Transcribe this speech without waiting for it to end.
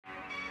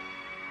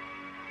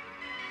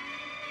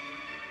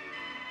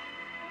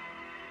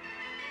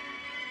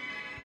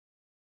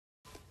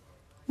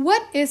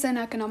What is an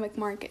economic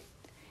market?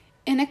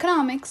 In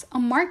economics, a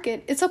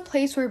market is a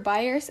place where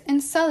buyers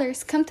and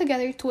sellers come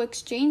together to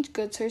exchange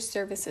goods or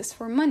services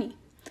for money.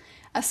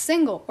 A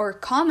single or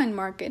common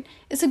market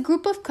is a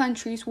group of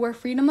countries where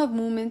freedom of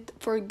movement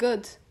for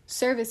goods,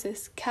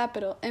 services,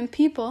 capital, and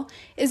people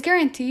is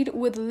guaranteed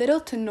with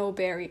little to no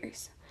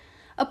barriers.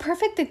 A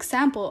perfect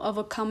example of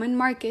a common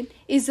market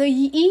is the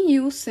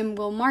EU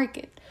single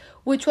market,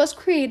 which was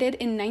created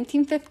in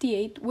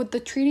 1958 with the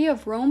Treaty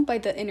of Rome by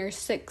the Inner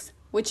Six,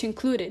 which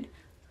included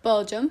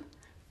Belgium,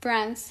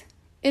 France,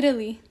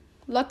 Italy,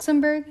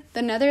 Luxembourg,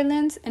 the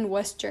Netherlands, and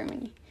West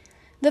Germany.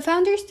 The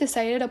founders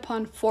decided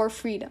upon 4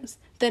 freedoms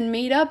that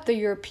made up the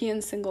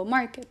European single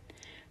market: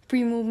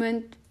 free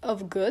movement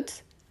of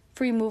goods,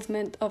 free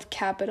movement of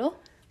capital,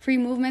 free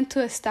movement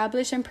to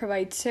establish and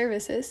provide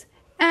services,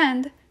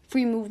 and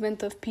free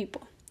movement of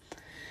people.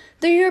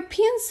 The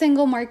European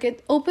single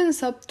market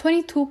opens up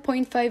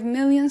 22.5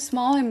 million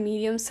small and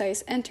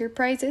medium-sized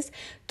enterprises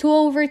to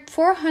over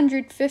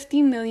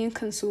 450 million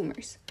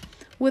consumers,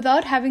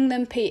 without having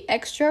them pay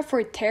extra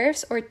for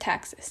tariffs or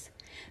taxes,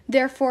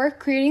 therefore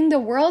creating the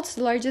world's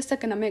largest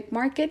economic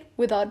market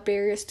without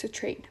barriers to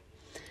trade.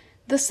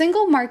 The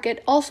single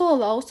market also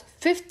allows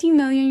 50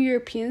 million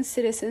European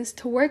citizens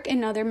to work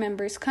in other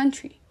members'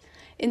 countries.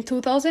 In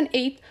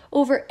 2008,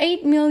 over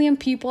 8 million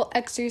people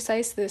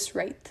exercised this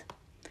right.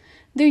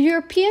 The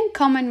European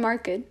Common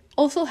Market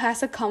also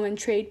has a common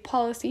trade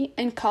policy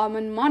and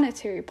common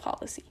monetary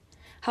policy.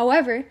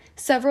 However,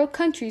 several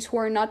countries who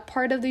are not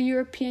part of the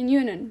European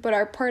Union but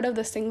are part of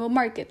the single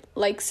market,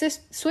 like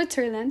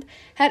Switzerland,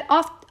 had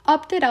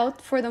opted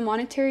out for the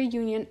monetary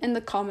union and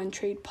the common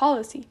trade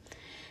policy.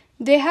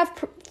 They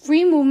have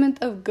free movement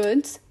of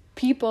goods,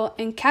 people,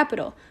 and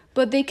capital,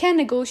 but they can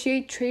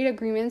negotiate trade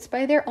agreements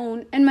by their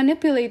own and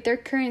manipulate their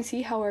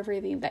currency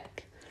however they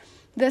like.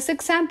 This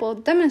example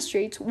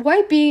demonstrates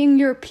why being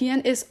European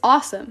is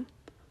awesome.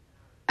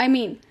 I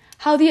mean,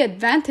 how the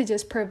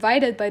advantages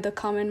provided by the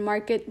common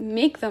market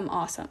make them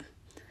awesome.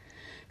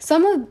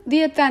 Some of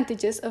the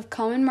advantages of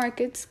common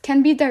markets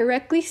can be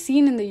directly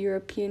seen in the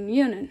European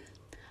Union.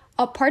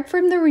 Apart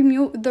from the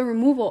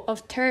removal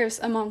of tariffs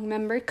among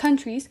member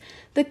countries,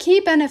 the key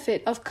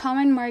benefit of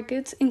common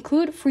markets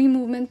include free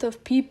movement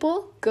of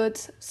people,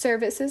 goods,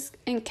 services,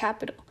 and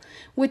capital,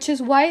 which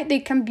is why they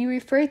can be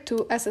referred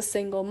to as a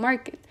single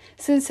market,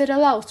 since it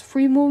allows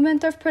free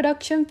movement of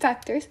production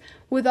factors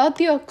without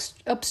the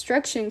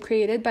obstruction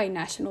created by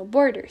national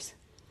borders.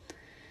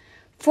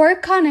 For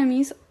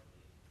economies,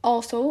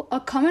 also, a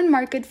common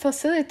market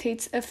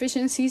facilitates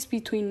efficiencies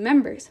between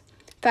members.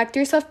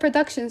 Factors of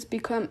production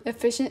become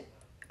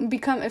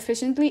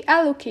efficiently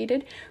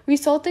allocated,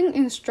 resulting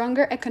in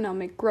stronger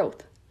economic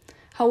growth.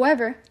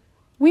 However,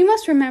 we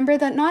must remember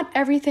that not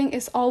everything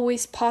is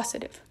always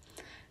positive.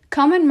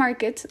 Common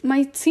markets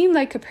might seem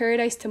like a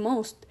paradise to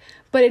most,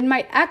 but it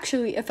might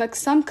actually affect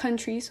some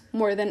countries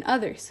more than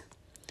others.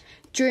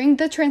 During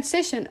the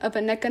transition of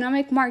an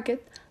economic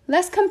market,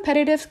 less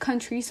competitive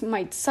countries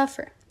might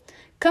suffer.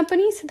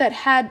 Companies that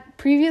had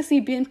previously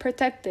been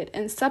protected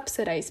and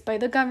subsidized by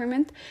the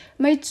government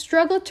might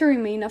struggle to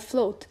remain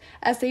afloat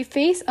as they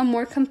face a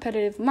more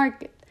competitive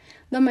market.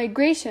 The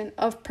migration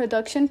of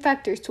production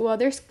factors to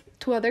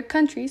other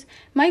countries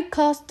might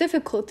cause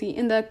difficulty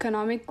in the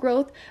economic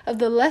growth of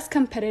the less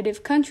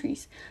competitive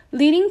countries,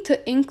 leading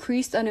to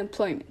increased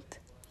unemployment.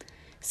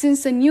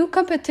 Since the new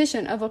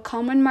competition of a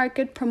common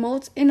market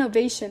promotes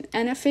innovation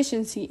and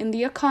efficiency in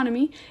the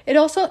economy, it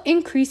also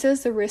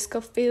increases the risk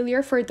of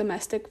failure for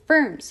domestic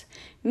firms,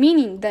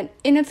 meaning that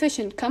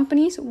inefficient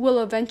companies will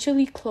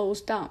eventually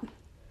close down.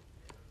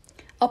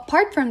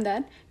 Apart from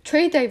that,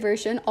 trade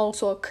diversion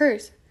also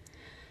occurs.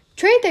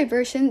 Trade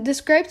diversion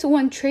describes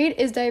when trade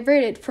is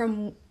diverted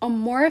from a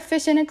more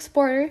efficient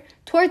exporter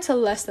towards a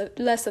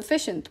less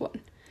efficient one.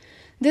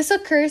 This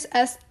occurs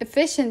as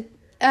efficient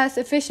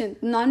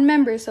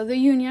non-members of the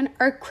union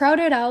are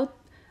crowded out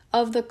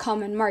of the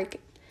common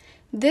market.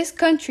 This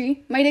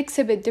country might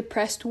exhibit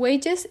depressed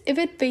wages if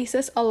it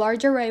faces a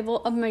large arrival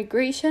of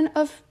migration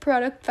of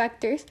product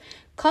factors,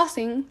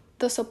 causing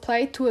the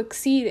supply to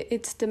exceed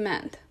its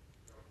demand.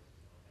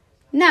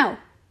 Now,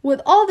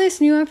 with all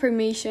this new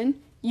information,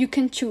 you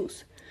can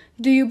choose.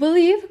 Do you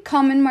believe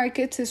common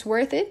markets is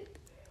worth it?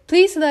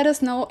 Please let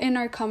us know in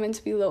our comments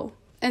below.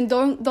 And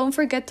don't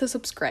forget to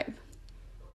subscribe.